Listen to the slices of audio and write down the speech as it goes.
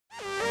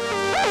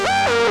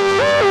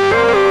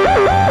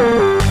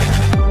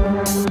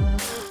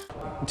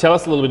tell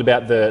us a little bit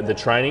about the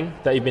training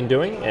that you've been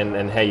doing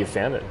and how you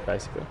found it,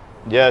 basically.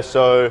 Yeah,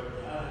 so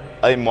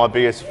I think my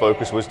biggest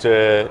focus was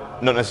to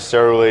not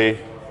necessarily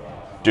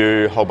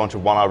do a whole bunch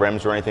of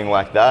 1RMs or anything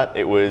like that.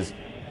 It was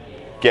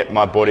get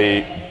my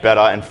body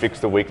better and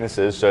fix the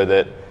weaknesses so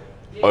that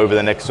over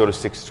the next sort of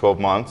 6 to 12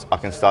 months, I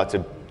can start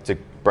to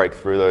break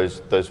through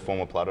those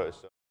former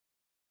plateaus.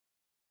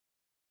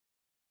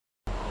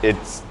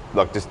 It's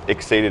like just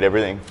exceeded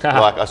everything.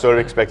 Like I sort of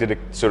expected to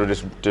sort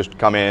of just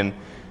come in,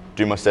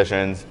 do my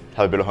sessions,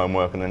 have a bit of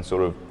homework, and then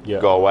sort of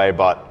go away.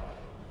 But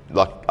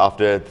like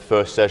after the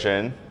first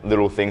session,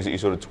 little things that you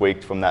sort of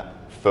tweaked from that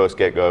first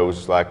get-go was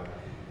just like,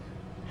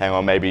 hang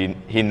on, maybe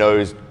he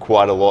knows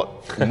quite a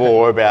lot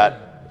more about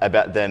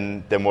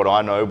than what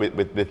I know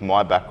with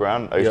my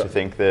background. I used to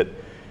think that,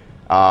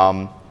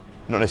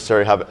 not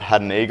necessarily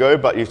had an ego,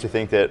 but used to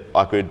think that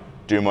I could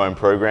do my own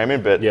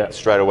programming, but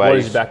straight away. What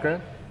is your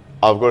background?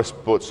 I've got a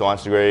sports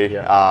science degree,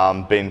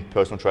 been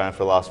personal trainer for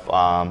the last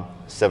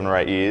 7 or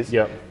 8 years,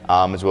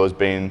 as well as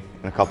been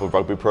in a couple of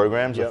rugby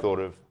programs. I thought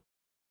of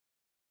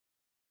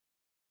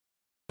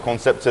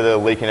concept to the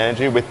leaking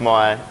energy with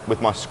my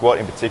squat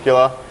in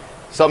particular.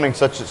 Something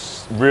such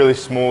as really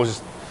small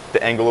as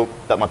the angle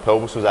that my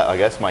pelvis was at, I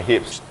guess, my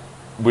hips.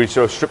 We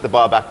sort of stripped the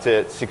bar back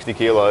to 60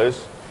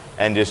 kilos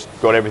and just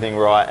got everything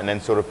right and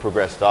then sort of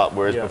progressed up.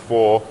 Whereas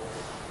before,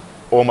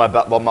 all my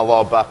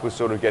lower back was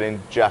sort of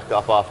getting jacked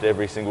up after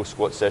every single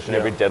squat session,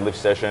 every deadlift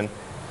session.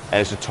 And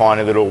it's a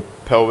tiny little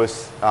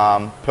pelvis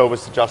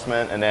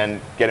adjustment, and then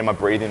getting my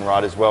breathing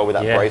right as well with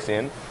that brace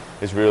in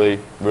is really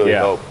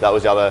helped. That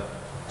was the other,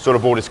 sort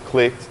of all just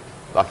clicked,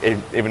 like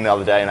even the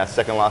other day in that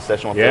second last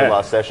session or third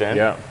last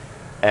session.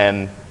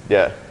 And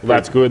well,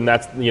 that's good, and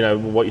that's, you know,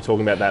 what you're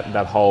talking about,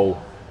 that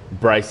whole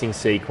bracing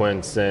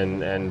sequence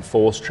and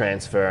force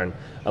transfer and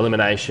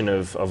elimination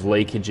of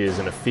leakages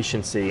and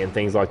efficiency and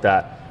things like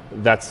that.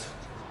 That's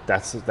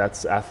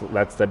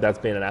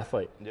being an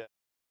athlete. Yeah.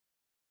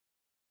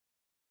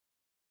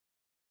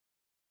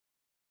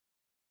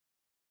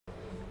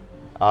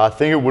 I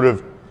think it would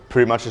have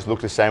pretty much just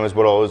looked the same as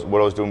what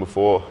I was doing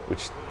before,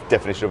 which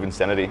definition of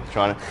insanity,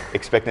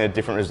 expecting a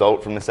different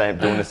result from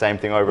doing the same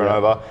thing over and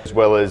over, as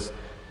well as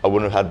I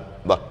wouldn't have had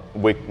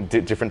like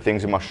different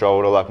things in my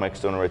shoulder, like my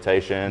external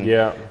rotation,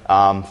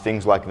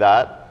 things like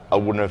that. I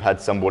wouldn't have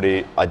had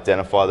somebody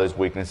identify those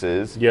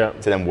weaknesses to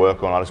then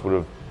work on. I just would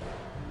have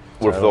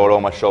thought, oh,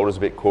 my shoulder's a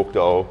bit cooked,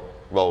 I'll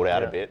roll it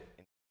out a bit.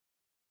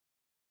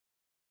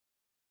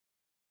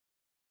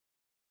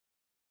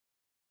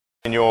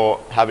 And you're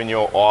having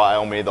your eye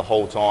on me the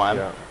whole time.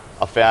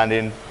 I found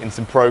in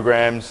some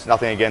programs,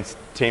 nothing against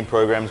team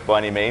programs by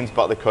any means,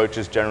 but the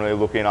coaches generally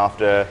looking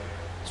after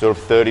sort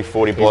of 30,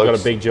 40 blokes got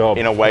a big job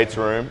in a weights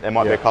room. There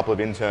might be a couple of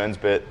interns,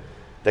 but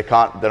they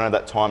don't have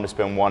that time to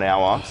spend 1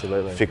 hour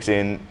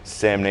fixing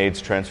Sam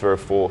Need's transfer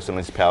of force and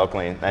his power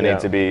clean. They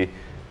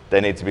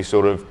need to be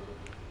sort of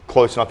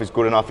close enough is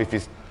good enough. If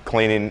he's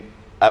cleaning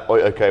at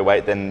okay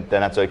weight, then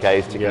that's okay,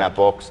 he's ticking that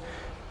box.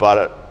 But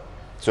it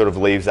sort of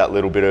leaves that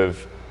little bit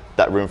of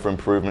that room for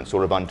improvement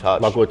sort of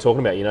untouched. Like we we're talking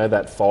about, you know,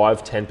 that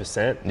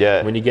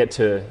 5-10%. When you get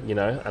to, you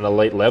know, an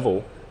elite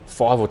level,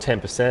 5 or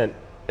 10%.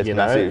 It's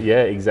massive.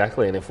 Yeah,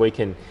 exactly. And if we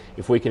can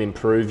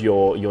improve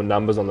your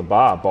numbers on the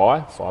bar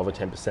by 5 or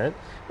 10%,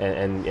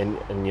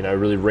 and you know,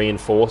 really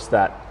reinforce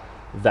that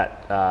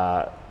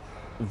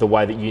the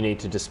way that you need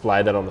to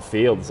display that on the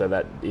field, so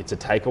that it's a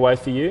takeaway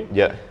for you.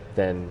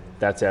 Then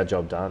that's our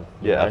job done.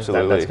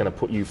 Absolutely. That's going to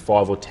put you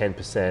 5 or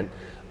 10%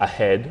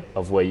 ahead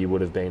of where you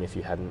would have been if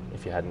you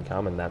hadn't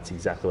come, and that's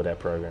exactly what our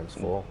program's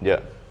for.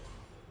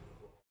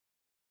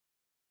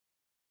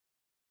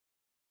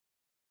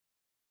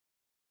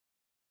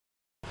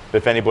 But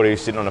if anybody's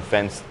sitting on a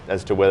fence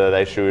as to whether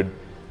they should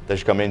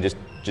come in, just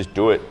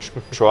do it.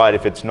 Try it.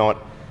 If it's not,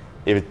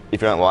 if you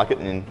don't like it,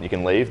 then you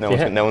can leave. No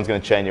one's going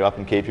to chain you up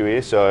and keep you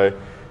here. So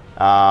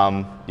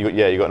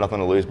you got nothing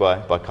to lose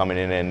by coming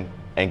in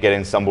and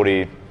getting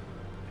somebody,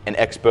 an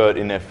expert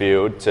in their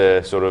field,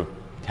 to sort of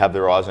have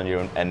their eyes on you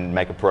and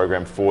make a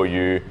program for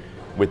you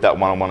with that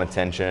one-on-one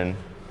attention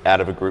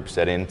out of a group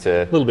setting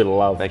to a little bit of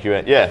love. Make you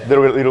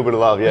little bit of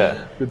love.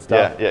 Good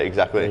stuff. Yeah,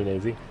 exactly.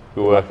 Easy.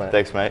 Good work.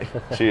 Thanks, mate.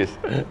 Cheers.